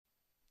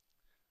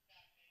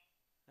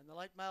And the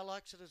late male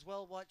likes it as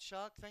well, White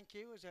Shark. Thank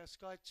you. As our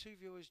Sky 2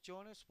 viewers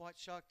join us, White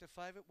Shark the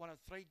favourite, one of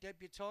 3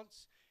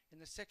 debutantes in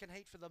the second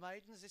heat for the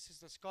maidens. This is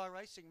the Sky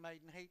Racing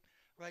Maiden Heat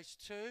Race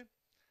 2. And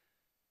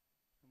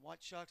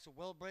White Shark's a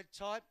well-bred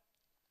type.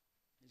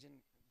 He's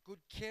in good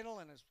kennel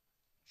and has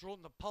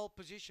drawn the pole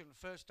position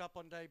first up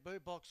on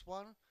debut, box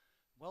 1.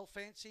 Well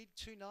fancied,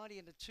 290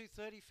 into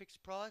 230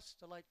 fixed price,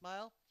 the late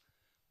male.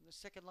 And the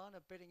second line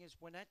of betting is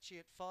Wenatchee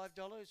at $5,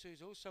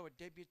 who's also a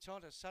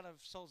debutant, a son of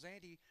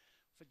Solzanti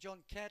for John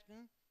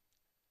Catton,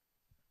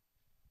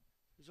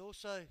 who's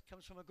also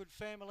comes from a good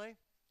family.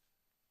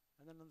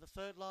 And then on the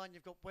third line,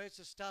 you've got Where's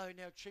the Star, who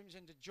now trims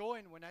in to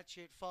join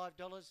Wenatchee at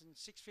 $5 and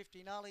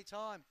 $6.50 gnarly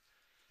time.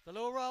 The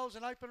lure rolls,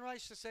 an open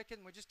race the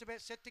second. We're just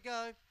about set to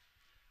go.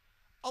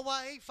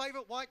 Away,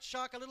 favourite White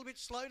Shark a little bit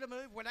slow to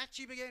move.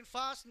 Wenatchee began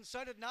fast and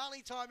so did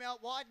Gnarly Time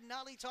out wide.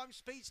 Gnarly Time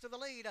speeds to the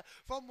lead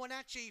from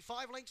Wenatchee.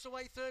 5 lengths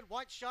away third.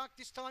 White Shark,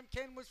 this time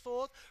Ken was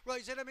fourth.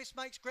 Rosetta Miss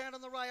makes ground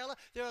on the rail.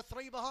 There are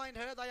 3 behind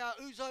her. They are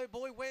Uzo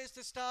Boy, Where's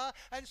the Star,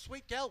 and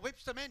Sweet Gal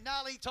whips them in.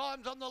 Gnarly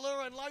Time's on the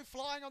lure and low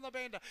flying on the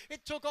bend.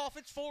 It took off.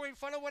 It's 4 in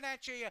front of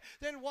Wenatchee.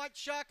 Then White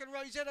Shark and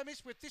Rosetta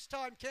Miss with this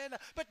time Ken,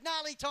 but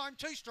Gnarly Time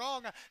too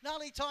strong.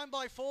 Gnarly Time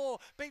by 4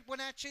 beat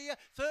Wenatchee.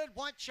 Third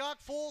White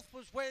Shark. Fourth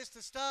was Where's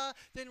the Star.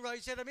 Then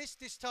Rosetta Miss,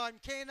 this time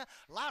Ken.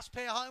 Last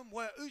pair home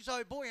were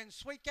Uzo Boy and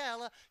Sweet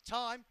Gal.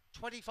 Time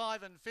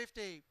 25 and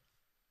 50.